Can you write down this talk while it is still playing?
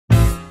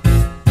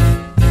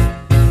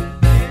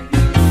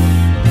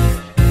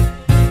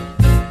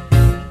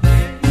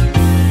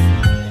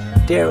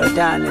Dear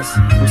Adonis,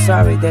 I'm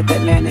sorry that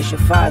man is your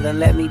father,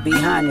 let me be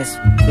honest.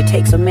 It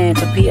takes a man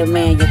to be a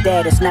man, your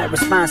dad is not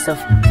responsive.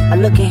 I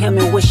look at him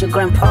and wish your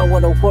grandpa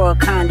would have wore a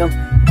condom.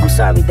 I'm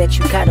sorry that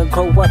you gotta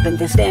grow up and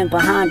then stand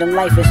behind him.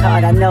 Life is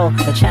hard, I know.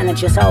 The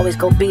challenges always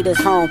go beat us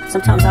home.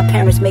 Sometimes our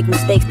parents make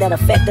mistakes that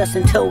affect us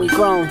until we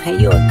grown. Hey,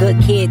 you're a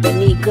good kid that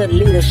need good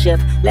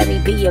leadership. Let me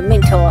be your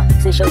mentor,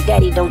 since your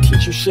daddy don't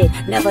teach you shit.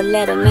 Never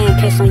let a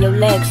man piss on your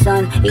leg,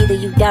 son. Either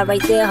you die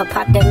right there or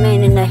pop that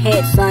man in the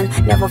head, son.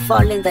 Never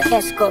fall in the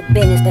escort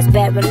business, that's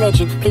bad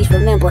religion. Please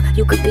remember,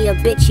 you could be a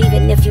bitch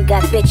even if you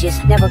got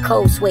bitches. Never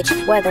code switch,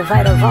 whether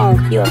right or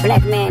wrong. You're a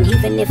black man,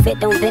 even if it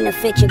don't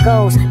benefit your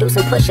goals. Do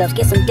some push-ups,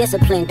 get some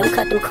discipline. Don't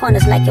cut them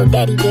corners like your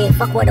daddy did.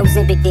 Fuck what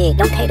Ozempic did.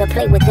 Don't pay to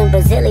play with them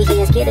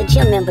Brazilians. Get a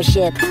gym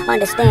membership.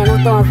 Understand,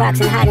 I'm throwing rocks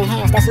and hiding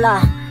hands, that's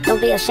law.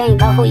 Don't be ashamed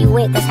about who you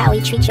with, that's how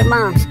he treat your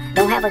moms.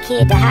 Don't have a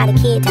kid to hide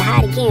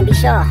again, be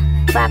sure.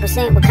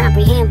 5% will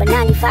comprehend, but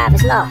 95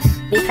 is lost.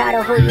 Be proud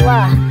of who you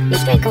are. Your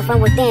strength come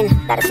from within.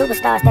 Lot of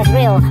superstars, that's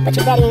real, but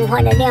your daddy ain't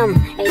one of them.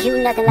 And you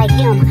nothing like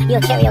him.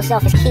 You'll carry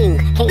yourself as king.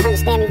 Can't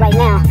understand me right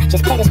now.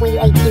 Just play this when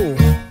you're 18.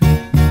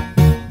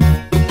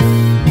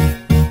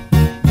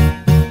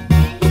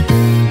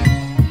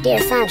 Dear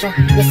Sandra,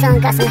 your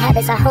son got some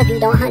habits, I hope you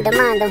don't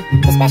undermine them.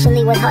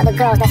 Especially with other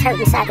girls that's hurt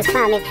inside this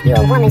climate.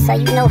 You're a woman, so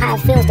you know how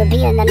it feels to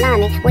be in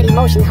alignment with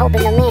emotion,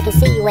 hoping a man can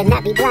see you and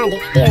not be blinded.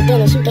 Dear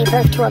Dennis, you gave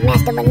birth to a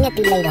master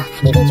manipulator.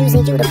 Even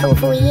using you to prove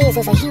who he is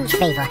a huge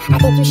favor. I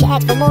think you should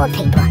ask for more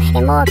paper,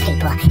 and more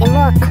paper, and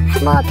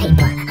more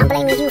paper. I'm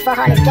blaming you for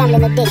all his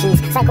gambling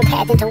addictions,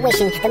 psychopath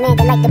intuition, the man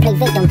that like to play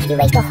victim. You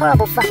raised a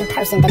horrible fucking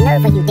person, the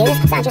nerve of you, Dennis.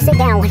 Sandra, sit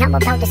down, what I'm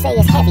about to say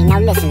is heavy, now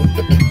listen.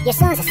 Your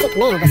son's a sick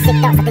man with sick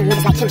thoughts, I think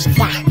niggas like him should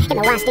die. Him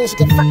and Weinstein should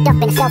get fucked up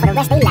in a cell for the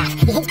rest of their life.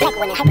 He hates black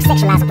women,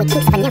 hypersexualize with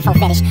kinks of a nympho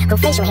fetish. Grew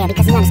facial hair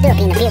because he understood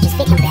being a beard just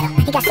fit him better.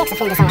 He got sex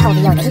offenders on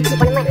Hovio that he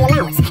keep on a monthly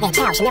allowance. And a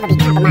child should never be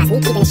compromised,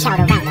 and he keeping his child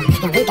around him.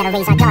 And we gotta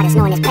raise our daughters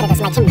knowing there's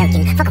predators like him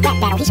lurking. Fuck a rap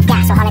battle, he should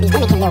die so all of these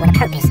women can live with a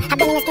purpose. I've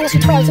been in this industry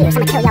 12 years,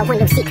 I'ma tell y'all one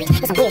little secret.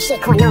 There's some weird shit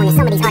going on, and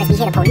some of these artists be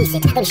here to police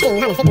it. They be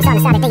streaming honey victims on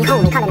the side of their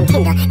home and calling them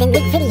Tinder. Then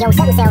leak videos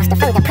of themselves to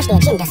further push their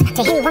agendas.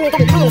 To any woman that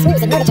be playing this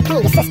music, know that you're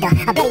playing your sister.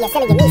 Or better yet,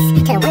 selling your niece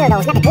to the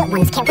weirdos, not the good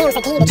ones. Cat Williams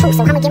said, give you the truth,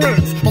 so I'ma get mine.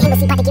 The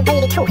embassy about to get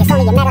ready too, it's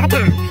only a matter of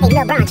time. Hey,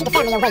 Lil Bron, keep the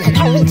family away. Hey,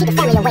 Curry, keep the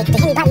family away. To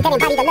anybody that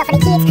embody the love for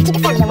the kids, keep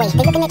the family away.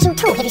 They looking at you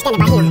too, if you're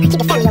standing by him. Keep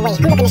the family away.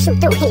 I'm looking to shoot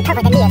through any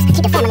pervert that lives.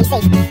 Keep the family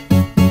safe.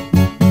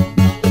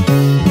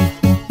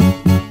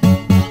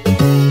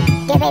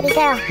 Baby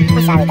girl,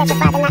 I'm sorry that your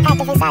father not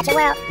active inside your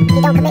world.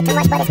 He don't commit too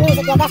much, but it's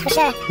music, yeah, that's for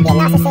sure. You're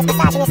a narcissist,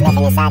 misogynist,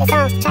 living inside his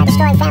own. Try to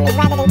destroy families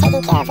rather than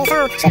taking care of his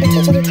own. Should be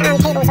teaching you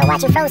timetables or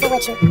watching Frozen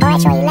with you. Or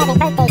at your 11th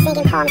birthday,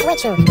 singing poems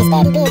with you.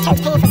 Instead, he being church,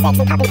 paying for sex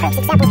and popping perks,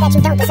 examples that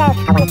you don't deserve.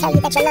 I wanna tell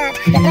you that you're loved,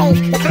 you're brave,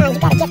 you're kind. You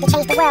got a gift to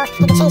change the world.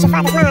 You can change your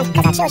father's mind,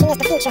 cause our children is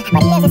the future.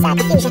 But he lives inside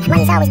confusion.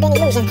 Money's always been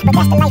illusion, but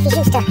that's the life he's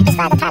used to. His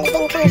father probably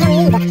didn't claim him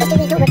neither.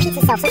 History do repeats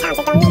itself, sometimes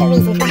it don't need a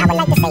reason. But I would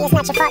like to say it's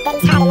not your fault that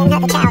he's hiding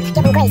another child.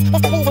 Give him grace,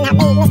 it's the reason I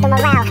made Mr.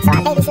 Morale. So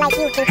our babies like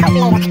you can cope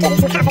later. Give you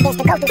some confidence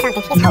to go through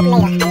something, it's hope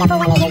later. I never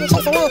wanna hear you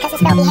chase a man cause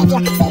it's no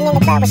behavior. Sitting in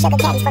the club with sugar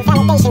caddies for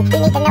validation. You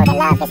need to know that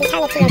love is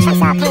eternity and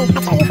trumps all pain.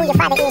 I tell you who your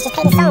father is, just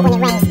play the song when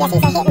it rains. Yes,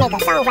 he's a hit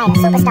maker, songwriter,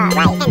 superstar,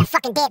 right? And a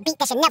fucking deadbeat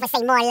that should never say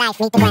more life.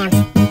 Meet the ground.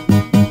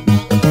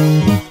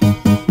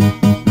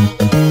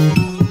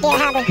 Dear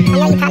Hobby, I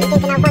know you probably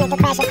thinking I wanted to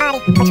crash your party,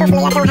 but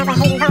truthfully I don't have a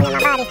hating bone in my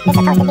body. It's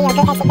supposed to be a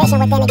good exhibition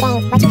within the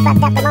game, but you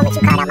fucked up the moment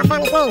you called out my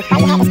family's name. Why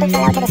you had to stoop so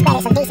low to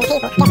discredit some decent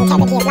people? Guess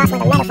integrity is lost when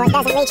the metaphors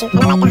doesn't reach you.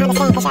 And I like to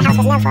understand cause your house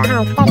was never for a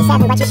home.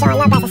 37, but you showing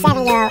up as a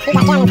 7-year-old. You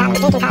got gambling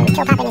problems, drinking problems,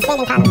 kill popping and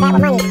spending problems, bad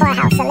with money,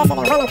 poorhouse,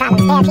 soliciting, winning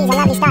problems. Therapy's a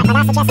lovely start, but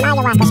I suggest some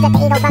ayahuasca, strip the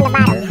ego from the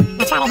bottom.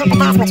 I try to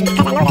empathize with you,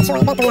 cause I know that you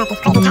ain't been through nothing.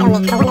 Crave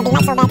entitlement, but wanna be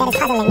like so bad that it's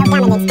puzzling. No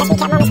dominance, just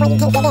recap moments when you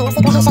can't fit in. No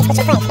secret handshakes with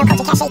your friends, no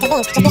culture cachet to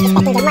binge. Just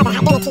disrespecting your mother,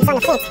 identity's on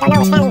the fence. Don't know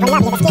which family will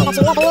love you, the skin that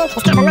you living in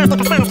is compromised and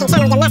personas. Can't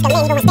channel your master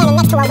man, you don't stand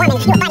next to a woman.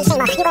 You're a body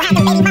shamer, you go have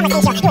them baby mamas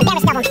hate you. You're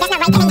embarrassed of them, that's not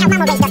right.